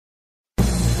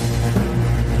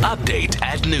Update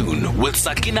at noon with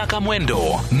Sakina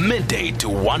Kamwendo, midday to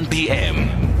 1 p.m.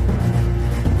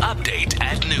 Update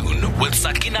at noon with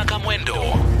Sakina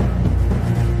Kamwendo.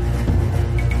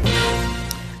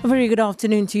 A very good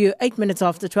afternoon to you. 8 minutes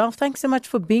after 12. Thanks so much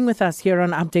for being with us here on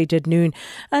Update at Noon.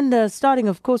 And starting,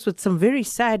 of course, with some very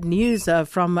sad news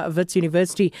from Wits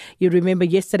University. You remember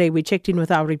yesterday we checked in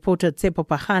with our reporter Tsepo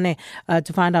Pagane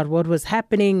to find out what was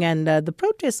happening. And the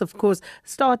protests, of course,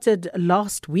 started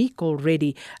last week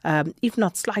already, if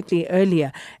not slightly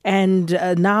earlier. And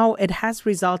now it has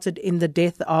resulted in the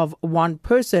death of one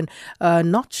person.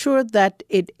 Not sure that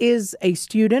it is a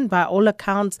student. By all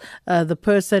accounts, the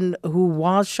person who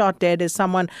was shot dead is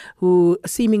someone who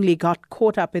seemingly got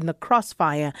caught up in the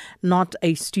crossfire, not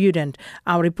a student.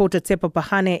 Our reporter Tsepo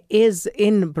Pagane is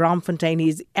in Braamfontein.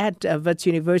 He's at Wits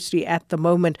University at the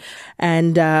moment,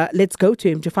 and let's go to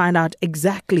him to find out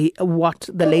exactly what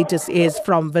the latest is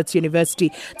from Wits University.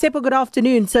 Tsepo, good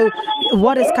afternoon. So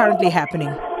what is currently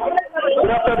happening? Good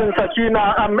afternoon, Sakina.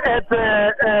 I'm at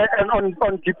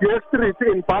on GPS Street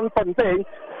in Braamfontein.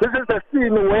 This is the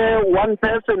scene where one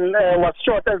person was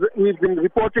shot, as we've been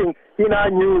reporting in our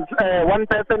news. One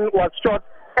person was shot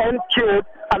and killed,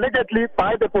 allegedly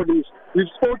by the police. We've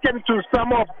spoken to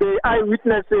some of the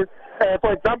eyewitnesses.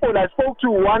 For example, I spoke to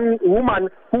one woman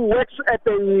who works at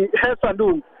a hair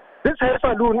salon. This hair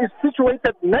salon is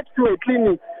situated next to a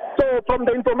clinic. So from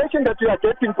the information that we are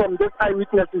getting from this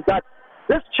eyewitness is that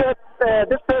this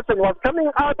person was coming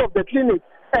out of the clinic,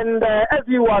 and as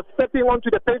he was stepping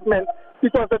onto the pavement,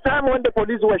 it was the time when the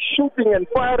police were shooting and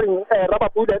firing rubber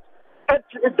bullets at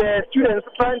the students,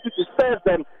 trying to disperse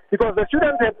them, because the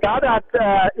students had gathered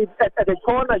at a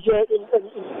corner here in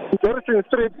Garrison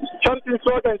Street, chanting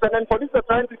slogans, and then police were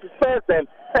trying to disperse them.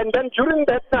 And then during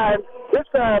that time, this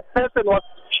person was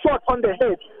shot on the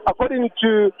head, according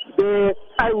to the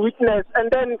eyewitness. And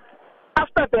then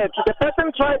after that, the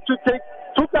person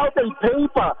took out a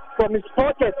paper from his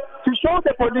pocket to show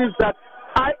the police that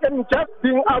I am just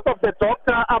being out of the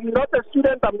doctor. I'm not a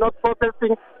student. I'm not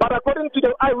protesting. But according to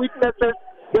the eyewitnesses,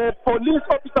 the police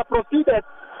officer proceeded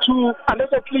to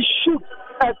allegedly shoot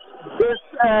at this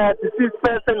deceased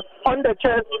person on the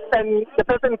chest, and the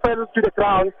person fell to the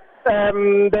ground.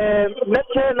 The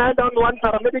Netcare 911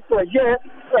 paramedics were here.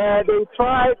 They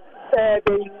tried.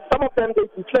 Some of them they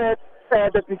declared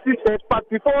the deceased dead. But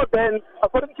before then,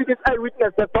 according to this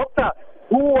eyewitness, the doctor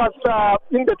who was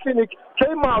in the clinic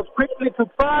came out quickly to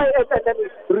try and then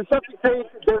resuscitate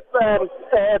this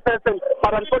person.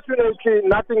 But unfortunately,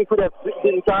 nothing could have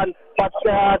been done. But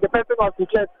the person was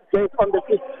declared dead on the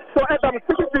scene. So as I'm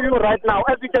speaking to you right now,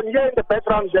 as you can hear in the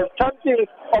background, there's chanting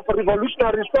of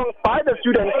revolutionary songs by the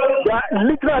students. They are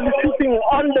literally sitting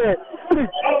on the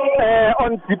street,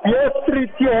 on GPS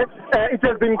Street here. It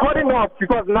has been calling off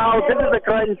because now this is a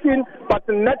crime scene, but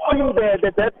next to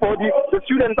the dead body, the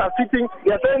students are sitting.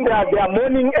 They are saying they are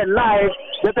mourning a life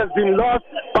that has been lost,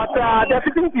 but they are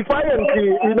sitting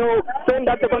defiantly, saying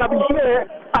that they're going to be here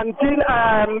until,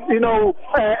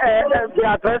 they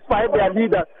are addressed by their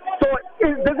leader. So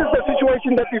this is the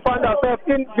situation that we find ourselves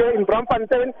in here in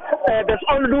Braamfontein. There's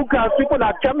onlookers. People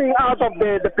are coming out of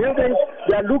the building.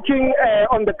 They are looking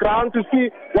on the ground to see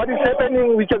what is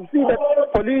happening. We can see that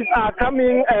police are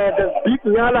coming. There's big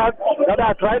nyalas that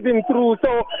are driving through.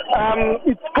 So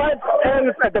it's quite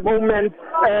tense at the moment.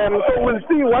 So we'll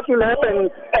see what will happen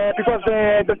because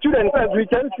the students, as we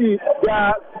can see, they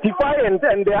are defiant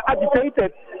and they are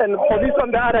agitated. And police,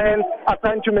 on the other hand, are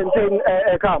trying to maintain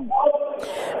calm.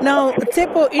 Now,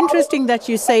 Tsepo, interesting that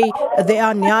you say there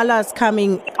are nyalas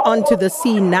coming onto the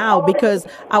scene now, because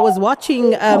I was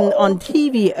watching on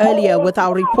TV earlier with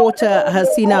our reporter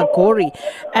Hasina Gori,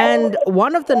 and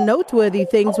one of the noteworthy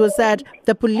things was that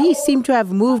the police seem to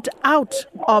have moved out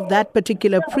of that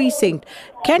particular precinct.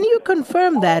 Can you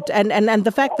confirm that and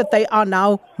the fact that they are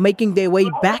now making their way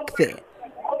back there?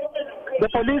 The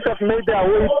police have made their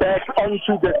way back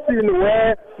onto the scene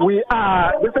where we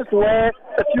are. This is where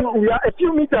we are a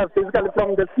few meters basically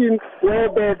from the scene where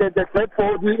the dead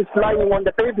body is lying on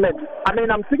the pavement. I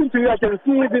mean, I'm speaking to you, I can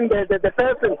see even the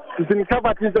person is been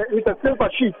covered with a silver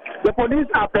sheet. The police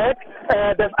are back.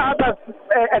 There's others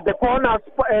at the corners,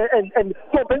 and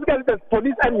so basically there's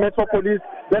police and Metro Police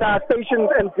that are stationed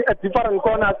at different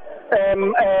corners.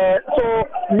 So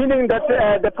meaning that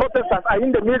the protesters are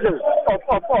in the middle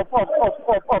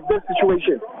of this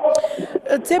situation.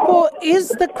 Tsepo, is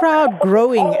the crowd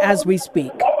growing as we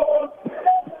speak?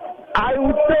 I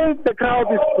would say the crowd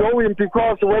is growing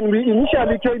because when we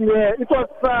initially came here, it was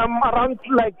around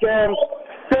like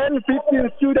 10, 15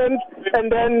 students,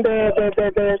 and then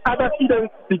the other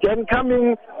students began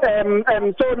coming.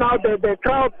 So now the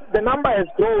crowd, the number has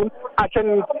grown. I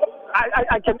can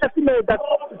estimate that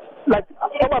like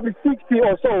probably 60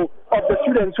 or so of the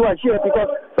students who are here, because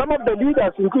some of the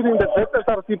leaders, including the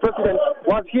SRC president,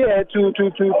 was here to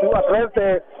address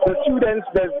the students.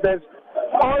 There's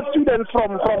all students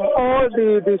from all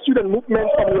the student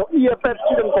movements, from your EFF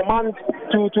student command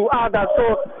to others. So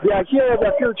they are here,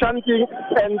 they're still chanting,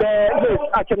 and yes,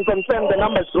 I can confirm the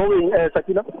numbers growing,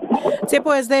 Sakina.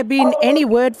 Tsepo, has there been any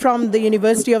word from the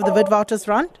University of the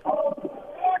Witwatersrand?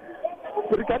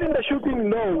 Regarding the shooting,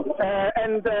 no.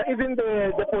 And even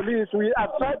the police, we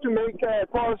have tried to make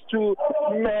calls to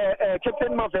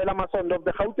Captain Mavela Masondo of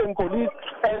the Gauteng Police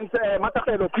and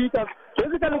Matapelo Peters,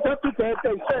 basically just to get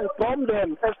a sense from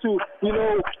them as to,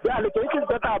 the allegations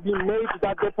that are being made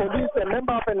that the police, a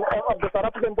member of the South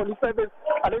African Police Service,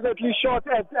 allegedly shot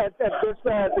at this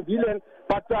civilian.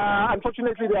 But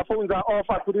unfortunately, their phones are off.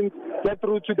 I couldn't get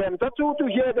through to them. Just to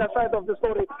hear their side of the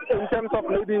story in terms of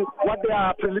maybe what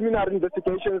their preliminary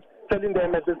investigations telling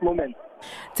them at this moment.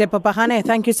 Tsepo Pagane,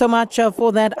 thank you so much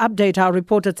for that update. Our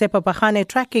reporter Tsepo Pagane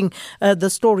tracking the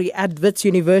story at Wits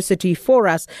University for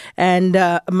us, and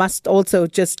must also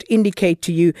just indicate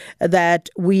to you that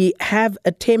we have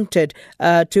attempted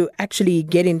to actually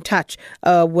get in touch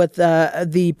with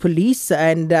the police,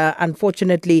 and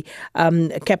unfortunately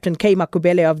Captain K. Makubele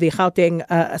of the Gauteng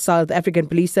South African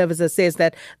Police Services says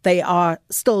that they are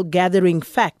still gathering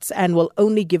facts and will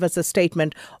only give us a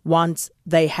statement once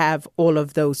they have all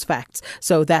of those facts.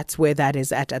 So that's where that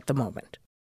is at the moment.